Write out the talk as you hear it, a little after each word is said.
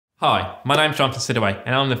Hi, my name's Jonathan Sidaway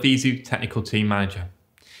and I'm the VIEZU Technical Team Manager.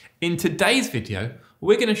 In today's video,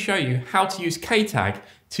 we're going to show you how to use Ktag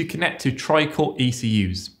to connect to Tricore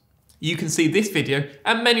ECUs. You can see this video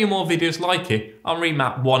and many more videos like it on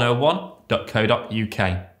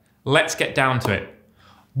remap101.co.uk. Let's get down to it.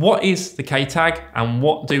 What is the Ktag and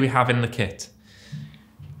what do we have in the kit?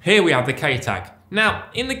 Here we have the Ktag.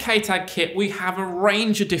 Now, in the Ktag kit, we have a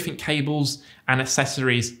range of different cables and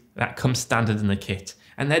accessories that come standard in the kit,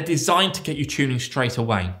 and they're designed to get you tuning straight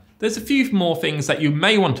away. There's a few more things that you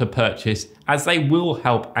may want to purchase as they will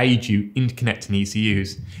help aid you in connecting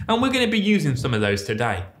ECUs, and we're going to be using some of those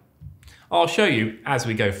today. I'll show you as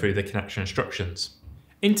we go through the connection instructions.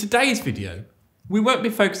 In today's video, we won't be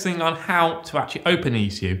focusing on how to actually open an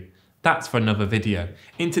ECU. That's for another video.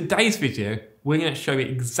 In today's video, we're going to show you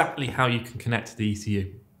exactly how you can connect to the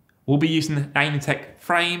ECU. We'll be using the Alientech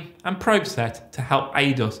frame and probe set to help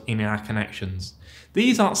aid us in our connections.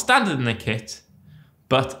 These aren't standard in the kit,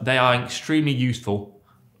 but they are extremely useful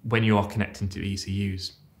when you are connecting to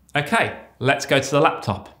ECUs. Okay, let's go to the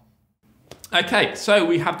laptop. Okay, so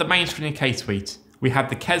we have the main screen of K-Suite. We have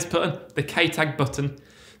the KES button, the Ktag button,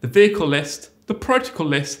 the vehicle list, the protocol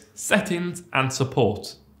list, settings, and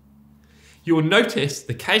support. You will notice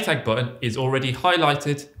the Ktag button is already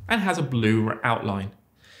highlighted and has a blue outline.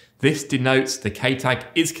 This denotes the Ktag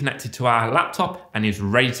is connected to our laptop and is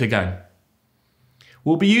ready to go.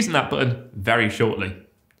 We'll be using that button very shortly.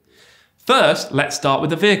 First, let's start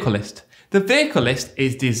with the vehicle list. The vehicle list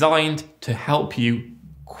is designed to help you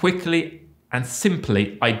quickly and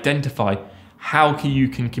simply identify how you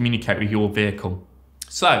can communicate with your vehicle.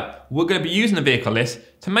 So, we're going to be using the vehicle list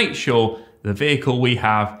to make sure the vehicle we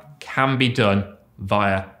have can be done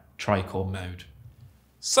via Tricore mode.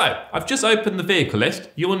 So, I've just opened the vehicle list.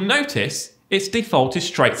 You'll notice it's defaulted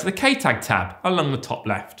straight to the Ktag tab along the top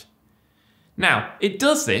left. Now, it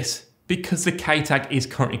does this because the Ktag is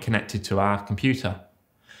currently connected to our computer.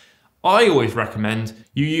 I always recommend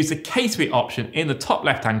you use the K-Suite option in the top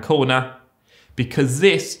left-hand corner because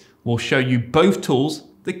this will show you both tools,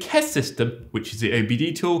 the KES system, which is the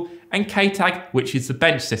OBD tool, and Ktag, which is the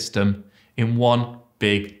bench system, in one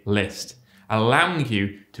big list, allowing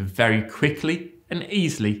you to very quickly and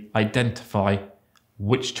easily identify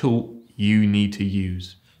which tool you need to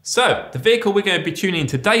use. So, the vehicle we're going to be tuning in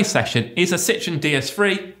today's session is a Citroen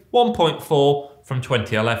DS3 1.4 from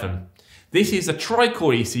 2011. This is a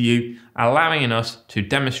Tricore ECU, allowing us to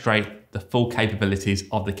demonstrate the full capabilities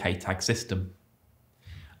of the Ktag system.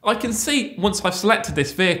 I can see, once I've selected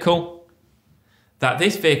this vehicle, that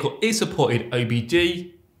this vehicle is supported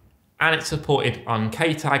OBD, and it's supported on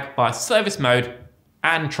Ktag by service mode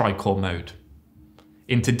and Tricore mode.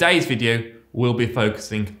 In today's video, we'll be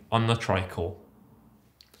focusing on the Tricore.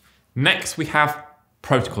 Next, we have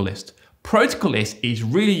protocol list. Protocol list is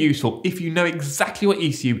really useful if you know exactly what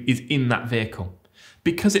ECU is in that vehicle,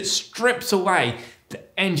 because it strips away the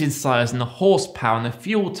engine size and the horsepower and the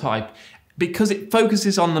fuel type, because it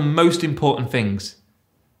focuses on the most important things: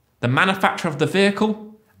 the manufacturer of the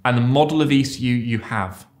vehicle and the model of ECU you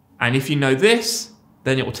have. And if you know this,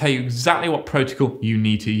 then it will tell you exactly what protocol you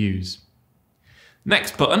need to use.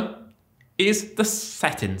 Next button is the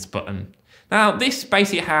settings button. Now, this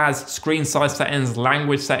basically has screen size settings,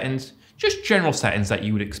 language settings, just general settings that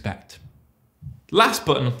you would expect. Last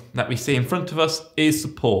button that we see in front of us is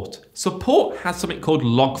support. Support has something called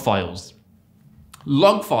log files.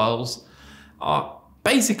 Log files are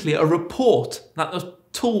basically a report that the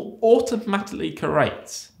tool automatically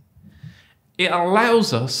creates. It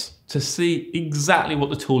allows us to see exactly what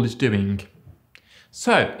the tool is doing.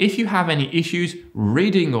 So, if you have any issues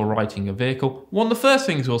reading or writing a vehicle, one of the first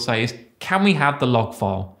things we'll say is, can we have the log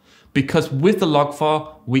file? Because with the log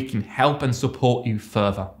file, we can help and support you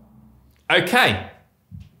further. Okay,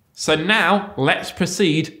 so now let's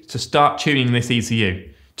proceed to start tuning this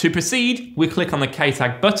ECU. To proceed, we click on the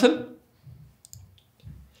Ktag button,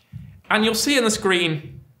 and you'll see on the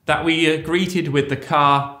screen that we are greeted with the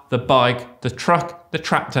car, the bike, the truck, the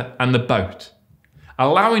tractor, and the boat,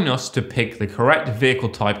 allowing us to pick the correct vehicle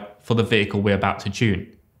type for the vehicle we're about to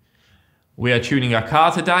tune. We are tuning our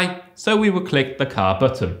car today, so we will click the car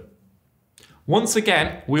button. Once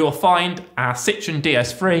again, we will find our Citroen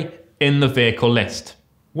DS3 in the vehicle list.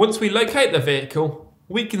 Once we locate the vehicle,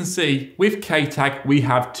 we can see with Ktag we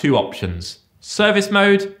have two options: service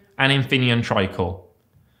mode and Infineon Tricore.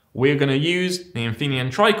 We're going to use the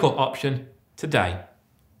Infineon Tricore option today.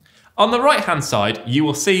 On the right hand side, you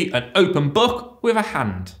will see an open book with a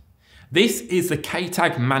hand. This is the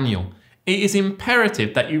Ktag Manual. It is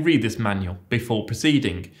imperative that you read this manual before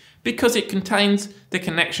proceeding, because it contains the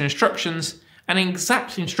connection instructions and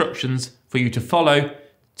exact instructions for you to follow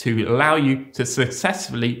to allow you to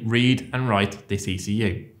successfully read and write this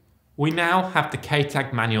ECU. We now have the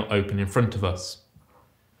Ktag Manual open in front of us.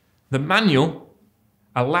 The manual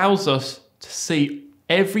allows us to see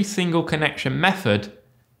every single connection method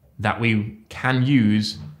that we can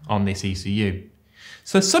use on this ECU.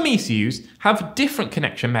 So some ECUs have different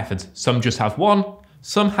connection methods. Some just have one,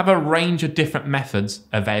 some have a range of different methods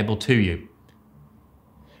available to you.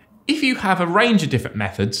 If you have a range of different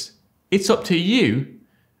methods, it's up to you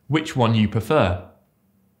which one you prefer.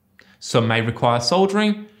 Some may require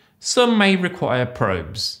soldering, some may require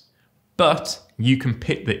probes, but you can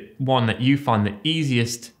pick the one that you find the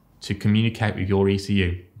easiest to communicate with your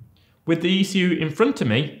ECU. With the ECU in front of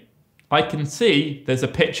me, I can see there's a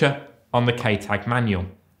picture on the Ktag Manual.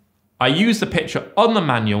 I use the picture on the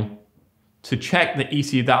manual to check the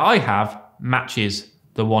ECU that I have matches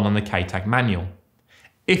the one on the Ktag Manual.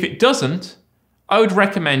 If it doesn't, I would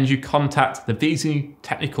recommend you contact the VIEZU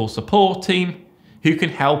technical support team who can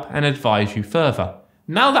help and advise you further.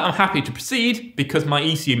 Now that I'm happy to proceed, because my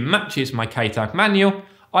ECU matches my Ktag Manual,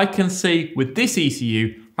 I can see with this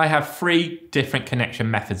ECU, I have 3 different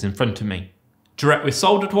connection methods in front of me. Direct with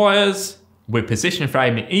soldered wires, with position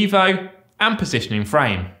frame in EVO, and positioning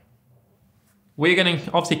frame. We're going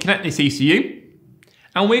to obviously connect this ECU,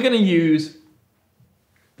 and we're going to use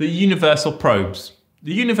the universal probes.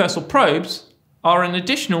 The universal probes are an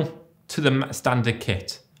additional to the standard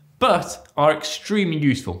kit, but are extremely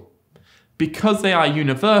useful. Because they are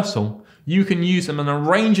universal, you can use them on a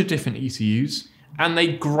range of different ECUs, and they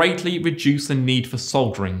greatly reduce the need for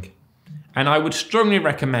soldering. And I would strongly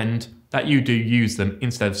recommend that you do use them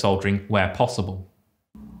instead of soldering where possible.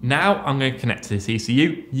 Now I'm going to connect to this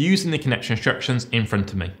ECU using the connection instructions in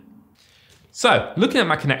front of me. So looking at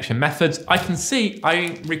my connection methods, I can see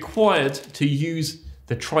I'm required to use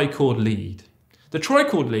the Tricore lead. The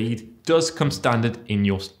Tricore lead does come standard in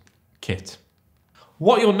your kit.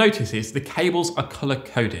 What you'll notice is the cables are color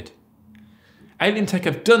coded. Alientech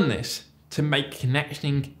have done this to make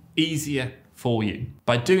connecting easier for you.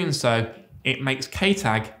 By doing so, it makes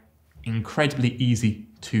Ktag incredibly easy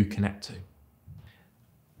to connect to.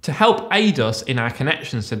 To help aid us in our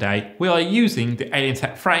connections today, we are using the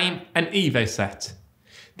Alientech frame and EVO set.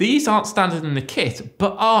 These aren't standard in the kit,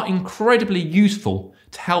 but are incredibly useful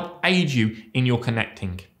to help aid you in your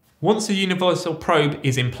connecting. Once the universal probe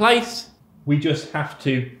is in place, we just have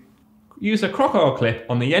to use a crocodile clip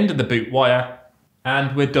on the end of the boot wire,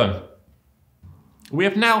 and we're done. We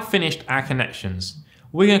have now finished our connections.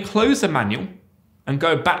 We're going to close the manual and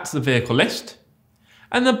go back to the vehicle list.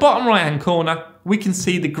 And in the bottom right hand corner, we can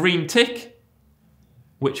see the green tick,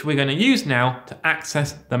 which we're going to use now to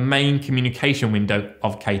access the main communication window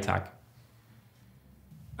of Ktag.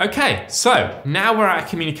 Okay, so now we're at our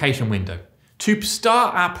communication window. To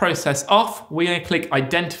start our process off, we're going to click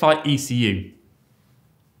Identify ECU.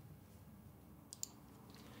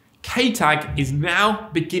 Ktag is now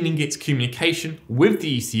beginning its communication with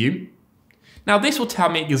the ECU. Now this will tell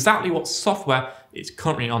me exactly what software is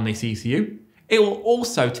currently on this ECU. It will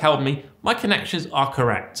also tell me my connections are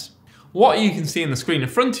correct. What you can see on the screen in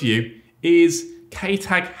front of you is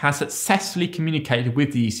Ktag has successfully communicated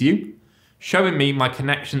with the ECU, showing me my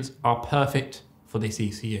connections are perfect for this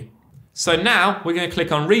ECU. So now we're going to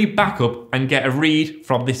click on Read Backup and get a read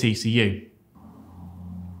from this ECU.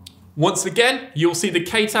 Once again, you'll see the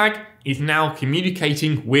Ktag is now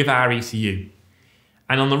communicating with our ECU.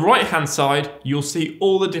 And on the right hand side, you'll see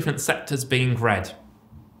all the different sectors being read.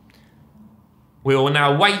 We will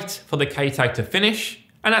now wait for the Ktag to finish,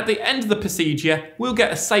 and at the end of the procedure, we'll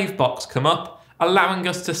get a save box come up, allowing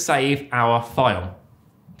us to save our file.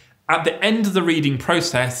 At the end of the reading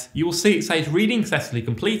process, you will see it says reading successfully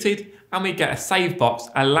completed, and we get a save box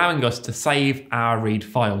allowing us to save our read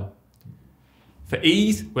file. For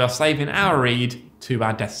ease, we are saving our read to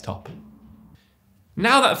our desktop.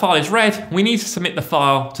 Now that the file is read, we need to submit the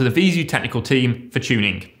file to the VIEZU technical team for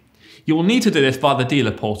tuning. You will need to do this via the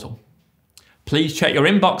dealer portal. Please check your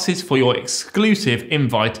inboxes for your exclusive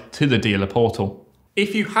invite to the dealer portal.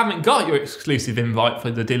 If you haven't got your exclusive invite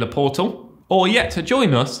for the dealer portal, or yet to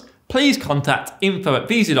join us, please contact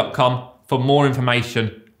info@viezu.com for more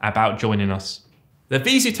information about joining us. The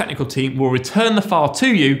VIEZU technical team will return the file to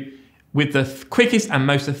you with the quickest and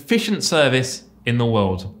most efficient service in the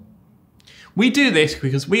world. We do this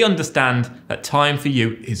because we understand that time for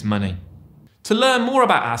you is money. To learn more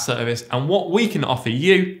about our service and what we can offer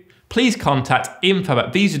you, please contact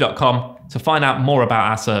info@viezu.com to find out more about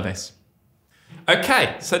our service.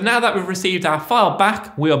 Okay, so now that we've received our file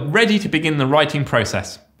back, we are ready to begin the writing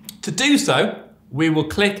process. To do so, we will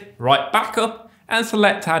click Write Backup and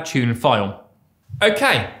select our tune file.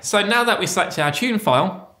 Okay, so now that we selected our tune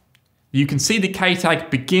file, you can see the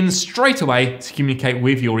Ktag begins straight away to communicate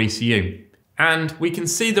with your ECU. And we can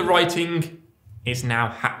see the writing is now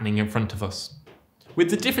happening in front of us,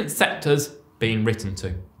 with the different sectors being written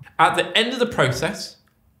to. At the end of the process,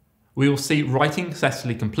 we will see writing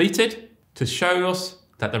successfully completed to show us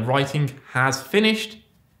that the writing has finished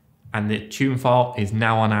and the tune file is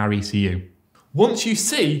now on our ECU. Once you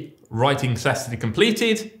see writing successfully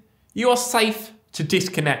completed, you are safe to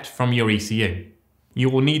disconnect from your ECU. You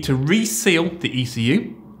will need to reseal the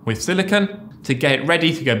ECU with silicone to get it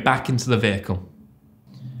ready to go back into the vehicle.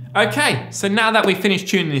 Okay, so now that we've finished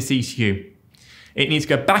tuning this ECU, it needs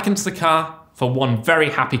to go back into the car for one very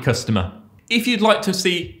happy customer. If you'd like to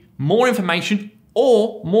see more information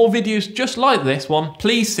or more videos just like this one,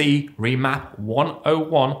 please see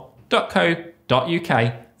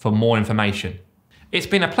remap101.co.uk for more information. It's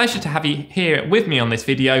been a pleasure to have you here with me on this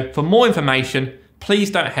video. For more information,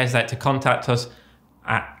 please don't hesitate to contact us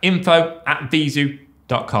at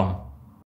info@viezu.com.